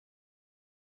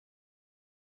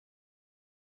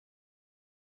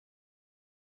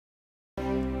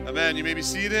Amen. You may be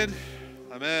seated.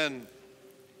 Amen.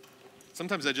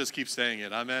 Sometimes I just keep saying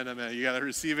it. Amen, amen. You got to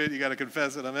receive it. You got to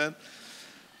confess it. Amen.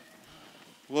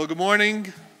 Well, good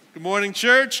morning. Good morning,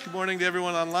 church. Good morning to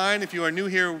everyone online. If you are new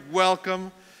here,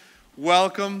 welcome.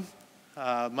 Welcome.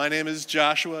 My name is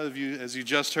Joshua, as you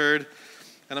just heard.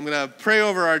 And I'm going to pray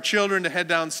over our children to head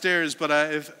downstairs. But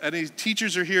if any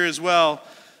teachers are here as well,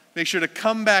 make sure to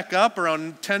come back up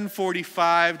around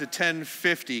 10:45 to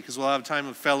 10:50 because we'll have time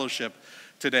of fellowship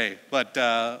today. But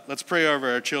let's pray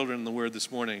over our children in the Word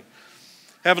this morning.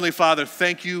 Heavenly Father,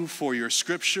 thank you for your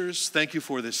scriptures. Thank you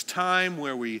for this time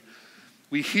where we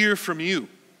hear from you.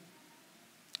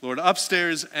 Lord,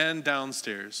 upstairs and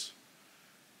downstairs,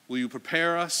 will you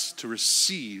prepare us to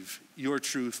receive your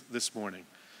truth this morning?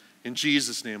 In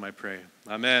Jesus' name I pray.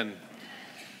 Amen.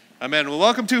 Amen. Well,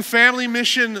 welcome to Family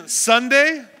Mission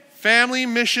Sunday. Family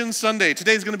Mission Sunday.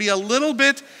 Today's going to be a little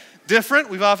bit different.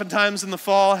 We've oftentimes in the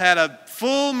fall had a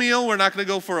full meal. We're not going to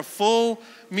go for a full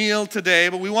meal today,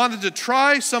 but we wanted to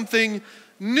try something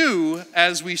new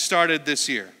as we started this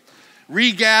year.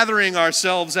 Regathering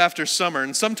ourselves after summer.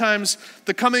 And sometimes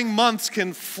the coming months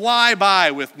can fly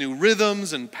by with new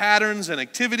rhythms and patterns and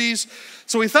activities.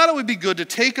 So we thought it would be good to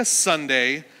take a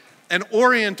Sunday and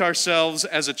orient ourselves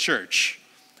as a church,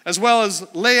 as well as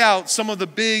lay out some of the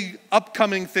big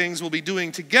upcoming things we'll be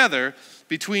doing together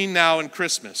between now and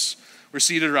Christmas. We're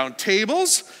seated around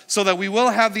tables so that we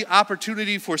will have the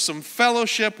opportunity for some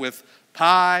fellowship with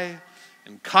pie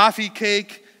and coffee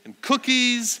cake and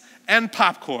cookies and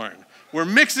popcorn. We're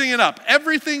mixing it up,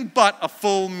 everything but a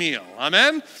full meal.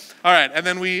 Amen? All right, and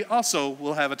then we also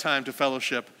will have a time to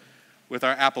fellowship with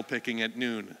our apple picking at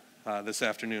noon this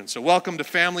afternoon. So welcome to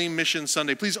Family Mission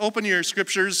Sunday. Please open your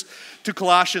scriptures to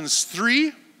Colossians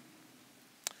 3.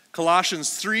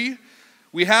 Colossians 3.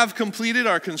 We have completed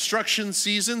our construction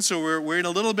season, so we're in a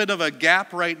little bit of a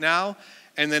gap right now.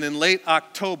 And then in late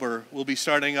October, we'll be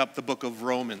starting up the book of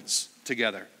Romans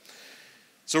together.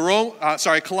 So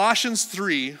Colossians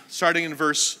 3, starting in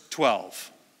verse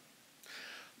 12.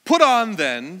 Put on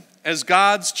then, as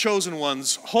God's chosen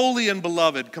ones, holy and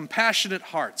beloved, compassionate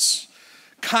hearts,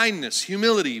 kindness,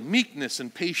 humility, meekness,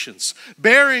 and patience,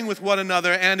 bearing with one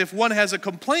another, and if one has a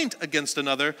complaint against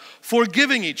another,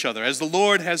 forgiving each other. As the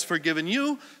Lord has forgiven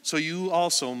you, so you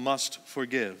also must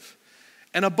forgive.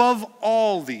 And above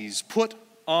all these, put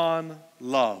on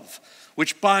love,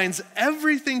 which binds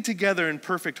everything together in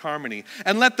perfect harmony.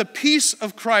 And let the peace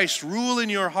of Christ rule in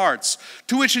your hearts,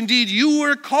 to which indeed you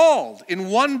were called in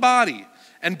one body,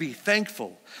 and be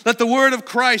thankful. Let the word of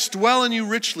Christ dwell in you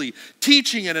richly,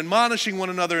 teaching and admonishing one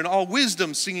another in all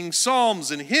wisdom, singing psalms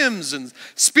and hymns and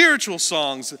spiritual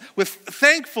songs with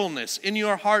thankfulness in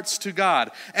your hearts to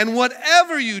God. And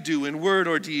whatever you do in word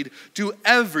or deed, do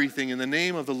everything in the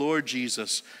name of the Lord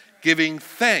Jesus, giving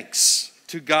thanks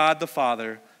to God the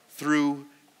Father through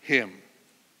him.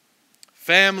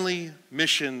 Family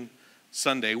Mission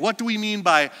Sunday. What do we mean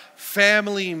by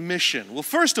family mission? Well,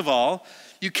 first of all,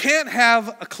 you can't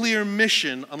have a clear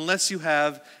mission unless you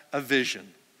have a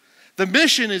vision. The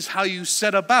mission is how you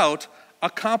set about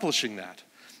accomplishing that.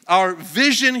 Our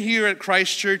vision here at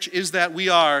Christ Church is that we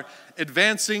are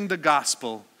advancing the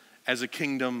gospel as a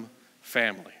kingdom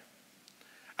family.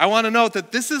 I want to note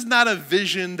that this is not a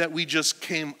vision that we just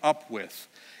came up with.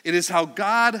 It is how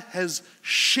God has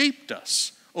shaped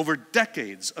us over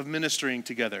decades of ministering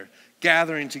together,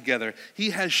 gathering together.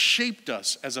 He has shaped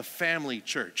us as a family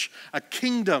church, a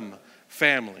kingdom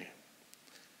family.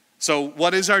 So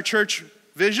what is our church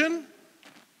vision?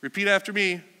 Repeat after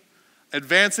me.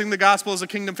 Advancing the gospel as a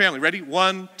kingdom family. Ready?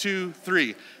 1, 2,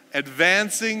 3.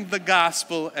 Advancing the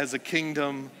gospel as a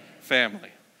kingdom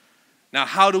family. Now,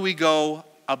 how do we go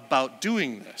about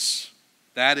doing this?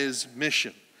 That is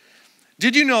mission.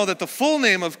 Did you know that the full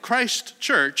name of Christ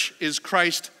Church is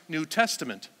Christ New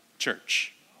Testament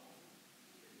Church?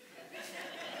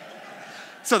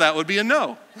 So that would be a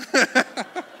no.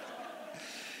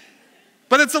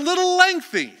 But it's a little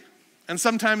lengthy. And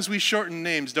sometimes we shorten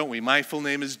names, don't we? My full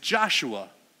name is Joshua.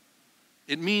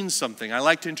 It means something. I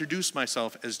like to introduce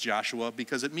myself as Joshua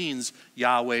because it means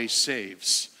Yahweh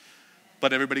saves.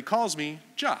 But everybody calls me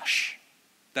Josh.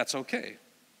 That's okay.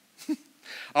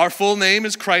 Our full name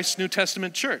is Christ's New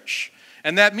Testament Church.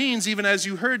 And that means, even as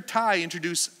you heard Ty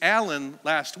introduce Alan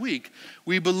last week,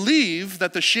 we believe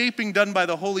that the shaping done by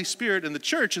the Holy Spirit in the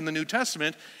church in the New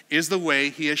Testament is the way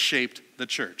he has shaped the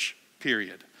church,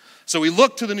 period. So we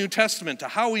look to the New Testament, to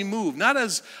how we move, not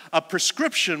as a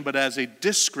prescription, but as a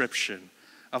description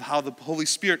of how the Holy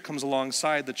Spirit comes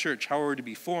alongside the church, how we're to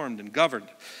be formed and governed.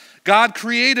 God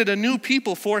created a new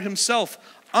people for himself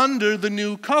under the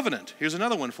new covenant. Here's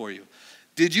another one for you.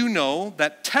 Did you know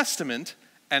that testament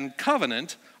and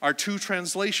covenant are two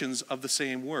translations of the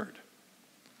same word.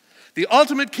 The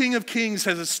ultimate King of Kings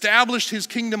has established his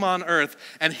kingdom on earth,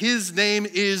 and his name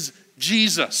is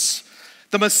Jesus.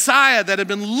 The Messiah that had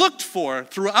been looked for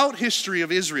throughout history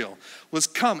of Israel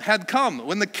had come.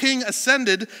 When the king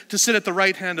ascended to sit at the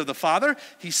right hand of the Father,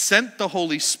 he sent the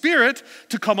Holy Spirit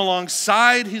to come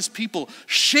alongside his people,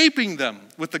 shaping them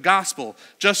with the gospel,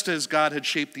 just as God had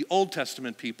shaped the Old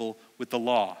Testament people with the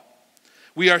law.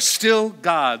 We are still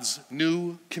God's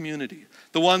new community,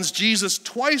 the ones Jesus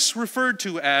twice referred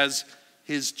to as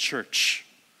his church.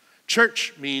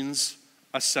 Church means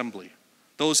assembly.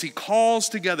 Those he calls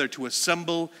together to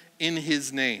assemble in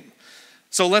his name.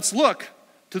 So let's look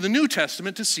to the New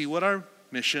Testament to see what our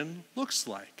mission looks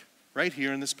like, right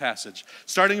here in this passage.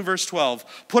 Starting in verse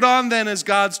 12. Put on then as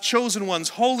God's chosen ones,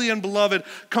 holy and beloved,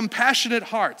 compassionate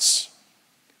hearts,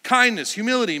 kindness,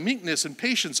 humility, meekness, and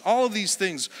patience, all of these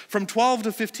things. From 12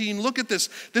 to 15, look at this.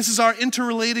 This is our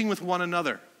interrelating with one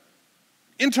another.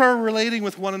 Interrelating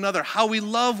with one another, how we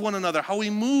love one another, how we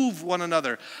move one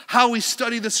another, how we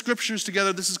study the scriptures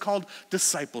together. This is called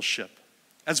discipleship.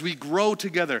 As we grow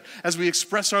together, as we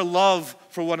express our love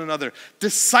for one another.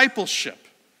 Discipleship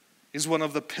is one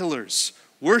of the pillars.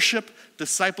 Worship,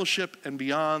 discipleship, and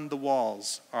beyond the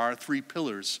walls are our three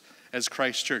pillars as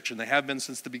Christ Church, and they have been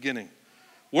since the beginning.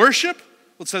 Worship,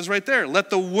 well, it says right there,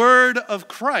 let the word of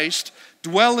Christ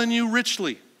dwell in you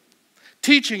richly,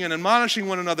 teaching and admonishing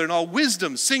one another in all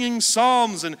wisdom, singing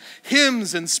psalms and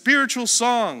hymns and spiritual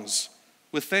songs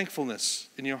with thankfulness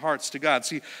in your hearts to God.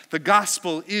 See, the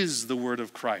gospel is the word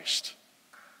of Christ.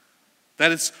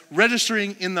 That it's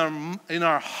registering in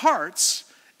our hearts,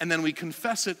 and then we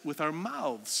confess it with our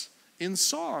mouths in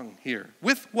song here,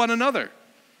 with one another.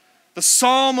 The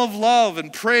psalm of love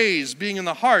and praise being in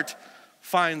the heart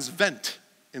finds vent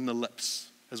in the lips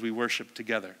as we worship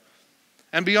together.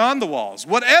 And beyond the walls,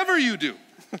 whatever you do,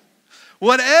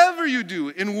 whatever you do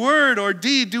in word or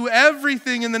deed, do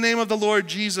everything in the name of the Lord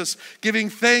Jesus, giving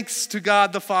thanks to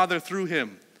God the Father through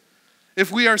him.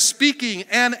 If we are speaking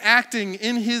and acting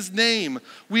in his name,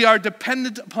 we are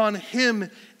dependent upon him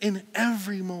in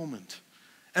every moment.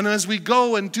 And as we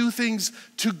go and do things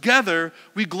together,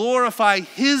 we glorify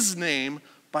his name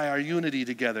by our unity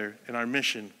together and our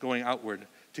mission going outward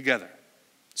together.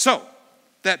 So,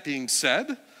 that being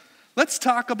said, let's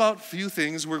talk about a few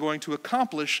things we're going to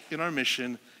accomplish in our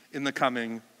mission in the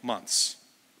coming months.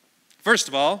 First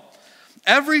of all,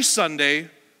 every Sunday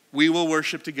we will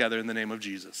worship together in the name of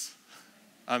Jesus.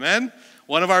 Amen?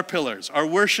 One of our pillars, our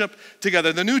worship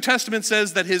together. The New Testament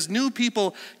says that his new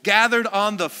people gathered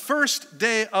on the first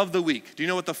day of the week. Do you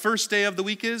know what the first day of the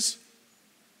week is?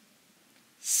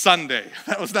 Sunday.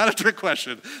 That was not a trick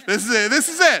question. This is it. This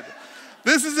is it.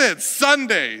 This is it.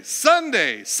 Sunday,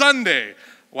 Sunday, Sunday.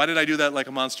 Why did I do that like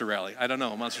a monster rally? I don't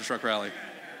know, a monster truck rally.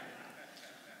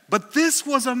 But this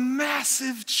was a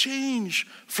massive change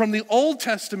from the Old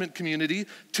Testament community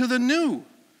to the New.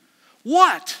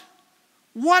 What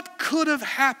could have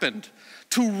happened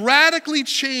to radically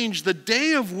change the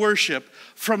day of worship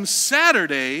from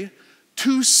Saturday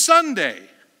to Sunday?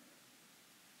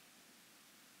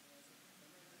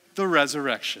 The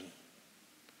resurrection.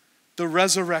 The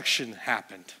resurrection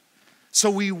happened. So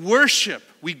we worship,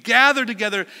 we gather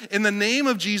together in the name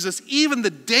of Jesus, even the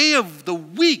day of the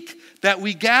week that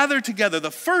we gather together,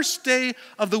 the first day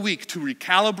of the week to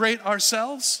recalibrate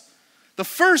ourselves, the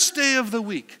first day of the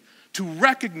week to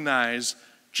recognize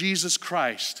Jesus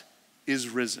Christ is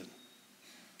risen.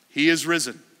 He is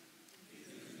risen.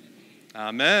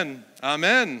 Amen.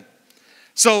 Amen.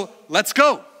 So let's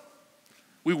go.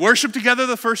 We worship together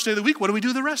the first day of the week. What do we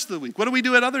do the rest of the week? What do we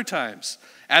do at other times?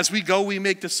 As we go, we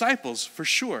make disciples, for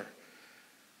sure.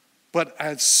 But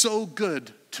it's so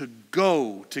good to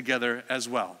go together as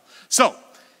well. So,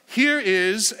 here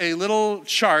is a little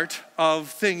chart of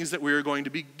things that we are going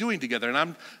to be doing together. And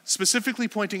I'm specifically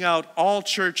pointing out all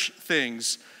church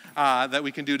things that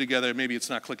we can do together. Maybe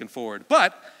it's not clicking forward.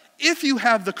 But if you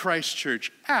have the Christ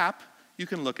Church app, you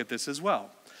can look at this as well.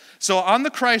 So on the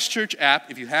Christ Church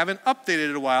app, if you haven't updated it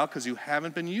in a while because you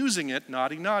haven't been using it,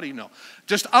 naughty, no.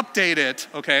 Just update it,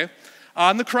 okay?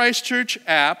 On the Christ Church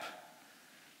app,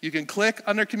 you can click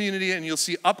under community and you'll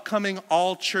see upcoming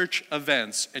all church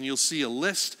events. And you'll see a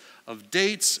list of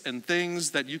dates and things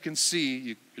that you can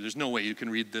see. There's no way you can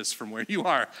read this from where you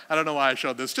are. I don't know why I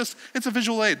showed this. Just, it's a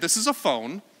visual aid. This is a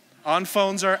phone. On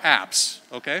phones are apps,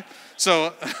 okay?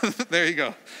 So there you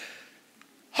go.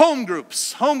 Home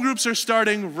groups. Home groups are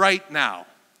starting right now.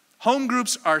 Home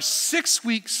groups are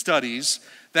 6-week studies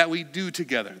that we do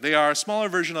together. They are a smaller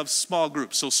version of small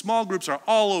groups. So small groups are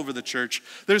all over the church.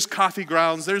 There's coffee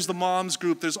grounds, there's the moms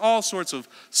group, there's all sorts of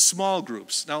small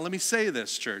groups. Now let me say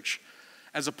this, church.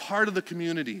 As a part of the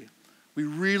community, we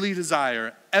really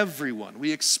desire everyone,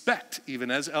 we expect,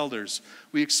 even as elders,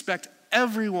 we expect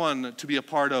everyone to be a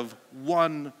part of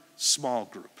one small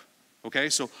group. Okay,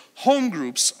 so home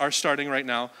groups are starting right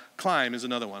now. Climb is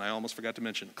another one. I almost forgot to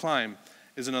mention. Climb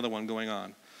is another one going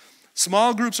on.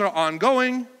 Small groups are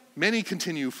ongoing. Many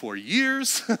continue for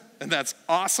years, and that's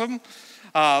awesome.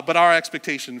 But our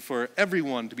expectation for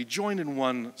everyone to be joined in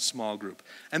one small group.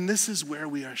 And this is where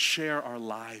we share our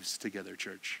lives together,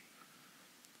 church.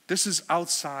 This is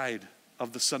outside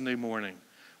of the Sunday morning,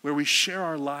 where we share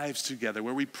our lives together,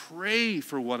 where we pray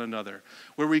for one another,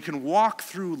 where we can walk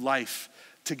through life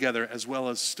together, as well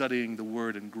as studying the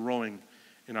Word and growing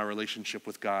in our relationship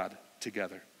with God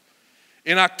together.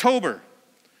 In October,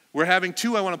 we're having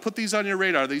I want to put these on your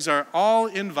radar. These are all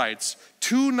invites,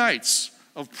 2 nights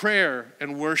of prayer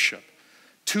and worship.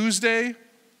 Tuesday,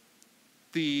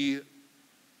 those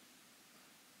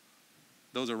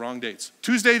are wrong dates.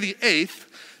 Tuesday the 8th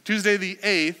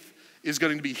is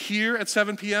going to be here at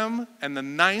 7 p.m., and the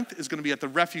 9th is going to be at the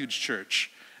Refuge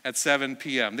Church at 7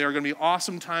 p.m. There are going to be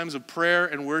awesome times of prayer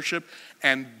and worship,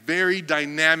 and very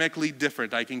dynamically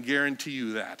different, I can guarantee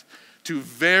you that. 2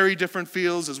 very different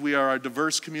feels, as we are a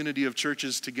diverse community of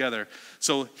churches together.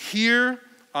 So here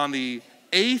on the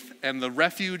 8th and the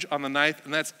Refuge on the 9th,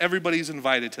 and that's everybody's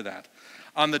invited to that.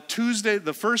 On the Tuesday,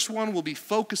 the first one will be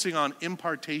focusing on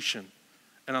impartation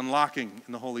and unlocking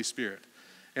in the Holy Spirit.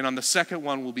 And on the second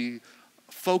one, we'll be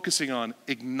focusing on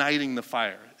igniting the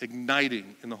fire,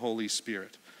 igniting in the Holy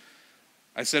Spirit.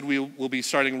 I said we will be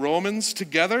starting Romans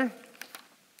together.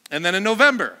 And then in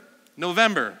November,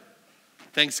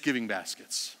 Thanksgiving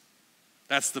baskets.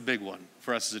 That's the big one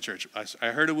for us as a church. I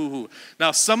heard a woohoo.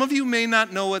 Now, some of you may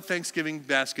not know what Thanksgiving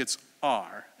baskets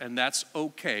are, and that's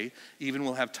okay. Even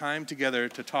we'll have time together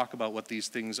to talk about what these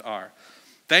things are.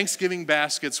 Thanksgiving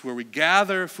baskets, where we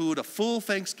gather food, a full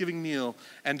Thanksgiving meal,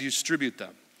 and distribute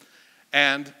them.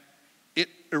 And it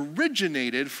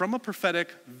originated from a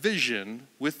prophetic vision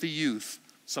with the youth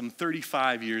some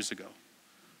 35 years ago,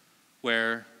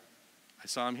 where I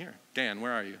saw him here. Dan,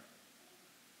 where are you?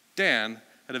 Dan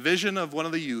had a vision of one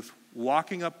of the youth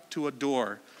walking up to a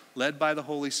door led by the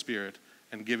Holy Spirit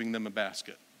and giving them a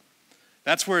basket.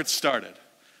 That's where it started.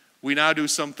 We now do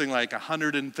something like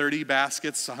 130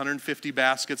 baskets, 150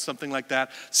 baskets, something like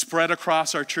that, spread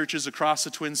across our churches, across the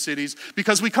Twin Cities,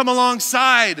 because we come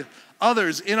alongside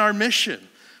others in our mission.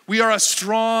 We are a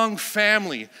strong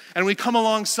family, and we come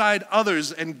alongside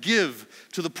others and give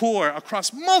to the poor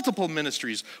across multiple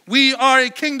ministries. We are a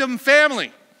kingdom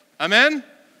family. Amen?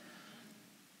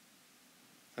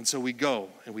 And so we go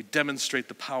and we demonstrate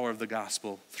the power of the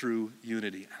gospel through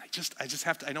unity. I just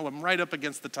have to, I know I'm right up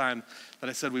against the time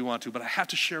that I said we want to, but I have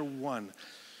to share one.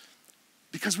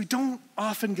 Because we don't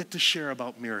often get to share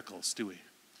about miracles, do we?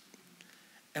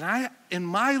 And in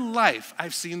my life,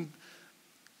 I've seen,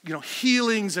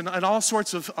 healings and all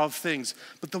sorts of things.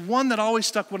 But the one that always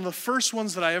stuck, one of the first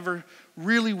ones that I ever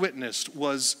really witnessed,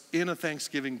 was in a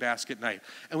Thanksgiving basket night.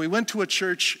 And we went to a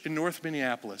church in North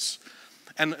Minneapolis.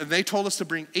 And they told us to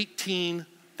bring 18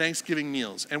 Thanksgiving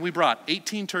meals. And we brought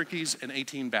 18 turkeys and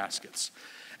 18 baskets.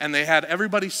 And they had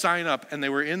everybody sign up, and they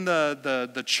were in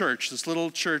the church, this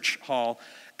little church hall,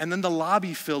 and then the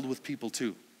lobby filled with people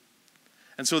too.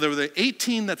 And so there were the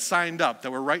 18 that signed up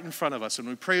that were right in front of us, and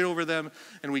we prayed over them,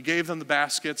 and we gave them the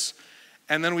baskets.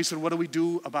 And then we said, what do we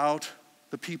do about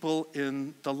the people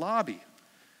in the lobby?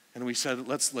 And we said,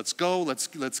 let's go, let's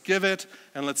give it,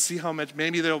 and let's see how much,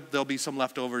 maybe there'll be some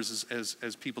leftovers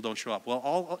as people don't show up. Well,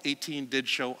 all 18 did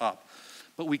show up.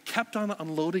 But we kept on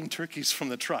unloading turkeys from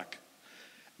the truck.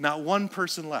 Not one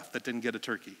person left that didn't get a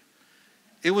turkey.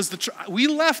 It was we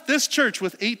left this church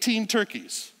with 18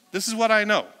 turkeys. This is what I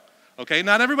know. Okay,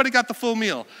 not everybody got the full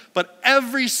meal, but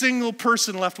every single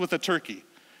person left with a turkey.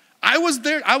 I was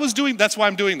there, that's why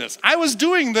I'm doing this. I was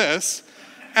doing this,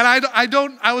 and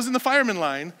I was in the fireman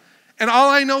line, and all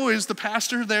I know is the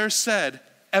pastor there said,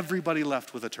 everybody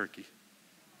left with a turkey.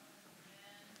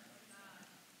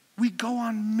 We go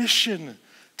on mission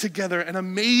together, and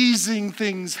amazing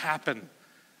things happen.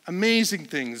 Amazing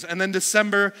things. And then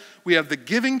December, we have the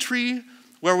Giving Tree,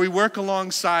 where we work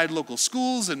alongside local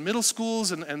schools and middle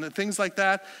schools and things like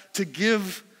that to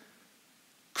give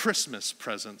Christmas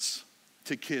presents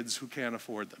to kids who can't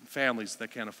afford them, families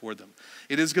that can't afford them.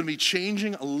 It is going to be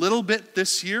changing a little bit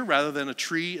this year. Rather than a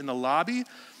tree in the lobby,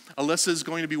 Alyssa is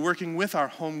going to be working with our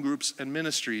home groups and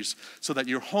ministries so that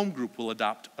your home group will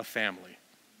adopt a family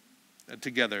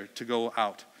together to go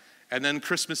out And then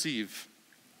Christmas Eve.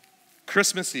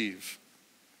 Christmas Eve.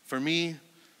 For me,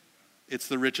 it's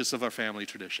the richest of our family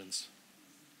traditions.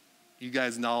 You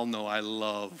guys all know I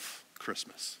love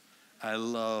Christmas. I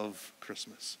love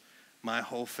Christmas. My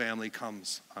whole family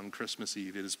comes on Christmas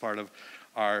Eve. It is part of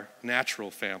our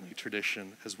natural family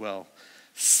tradition as well.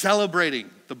 Celebrating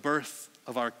the birth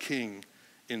of our King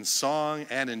in song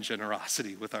and in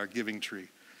generosity with our giving tree.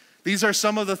 These are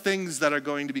some of the things that are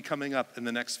going to be coming up in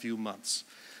the next few months.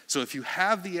 So if you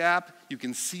have the app, you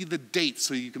can see the dates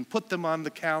so you can put them on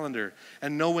the calendar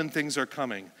and know when things are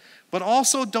coming. But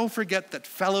also don't forget that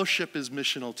fellowship is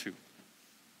missional too.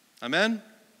 Amen?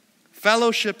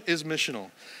 Fellowship is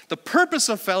missional. The purpose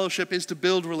of fellowship is to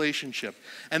build relationship.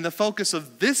 And the focus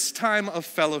of this time of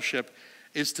fellowship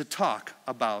is to talk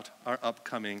about our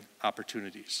upcoming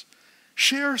opportunities.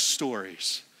 Share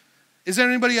stories. Is there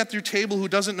anybody at your table who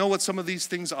doesn't know what some of these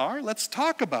things are? Let's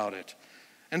talk about it.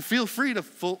 And feel free to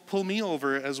pull me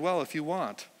over as well if you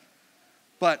want.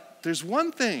 But there's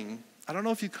one thing, I don't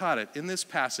know if you caught it, in this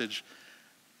passage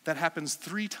that happens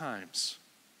 3 times.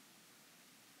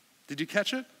 Did you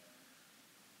catch it?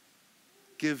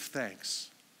 Give thanks.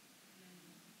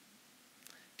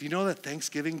 Do you know that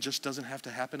Thanksgiving just doesn't have to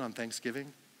happen on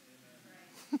Thanksgiving?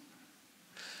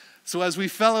 So as we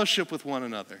fellowship with one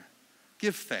another,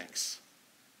 give thanks.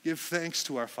 Give thanks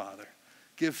to our Father.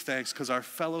 Give thanks because our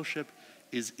fellowship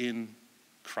is in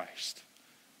Christ.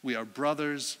 We are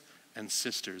brothers and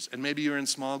sisters. And maybe you're in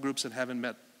small groups and haven't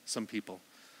met some people.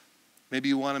 Maybe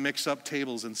you want to mix up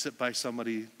tables and sit by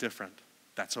somebody different.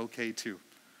 That's okay too.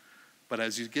 But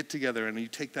as you get together and you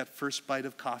take that first bite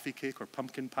of coffee cake or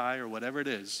pumpkin pie or whatever it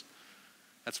is,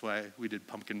 that's why we did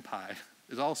pumpkin pie.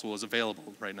 It also is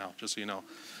available right now, just so you know.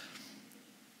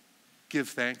 Give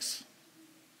thanks.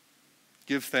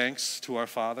 Give thanks to our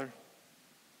Father.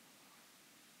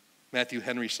 Matthew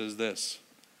Henry says this: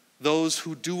 those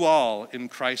who do all in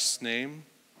Christ's name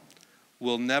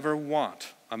will never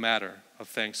want a matter of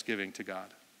thanksgiving to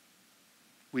God.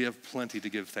 We have plenty to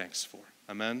give thanks for.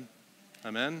 Amen?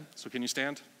 Amen? So can you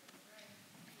stand?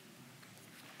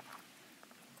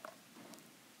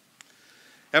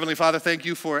 Heavenly Father, thank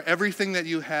you for everything that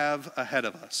you have ahead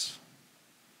of us.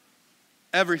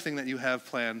 Everything that you have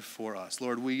planned for us.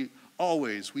 Lord, we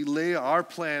lay our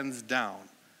plans down.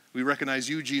 We recognize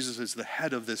you, Jesus, as the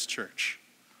head of this church.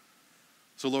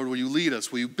 So Lord, will you lead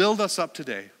us? Will you build us up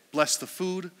today? Bless the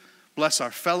food. Bless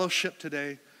our fellowship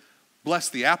today. Bless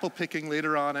the apple picking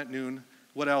later on at noon.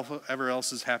 Whatever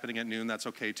else is happening at noon, that's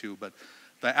okay too. But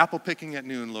the apple picking at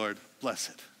noon, Lord, bless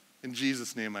it. In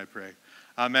Jesus' name I pray.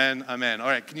 Amen, amen. All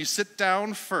right, can you sit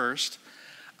down first?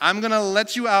 I'm going to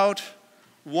let you out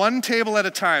one table at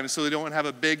a time so we don't have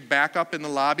a big backup in the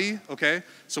lobby, okay?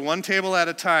 So one table at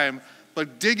a time.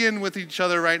 But dig in with each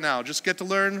other right now. Just get to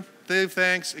learn, give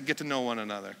thanks, and get to know one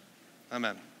another.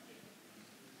 Amen.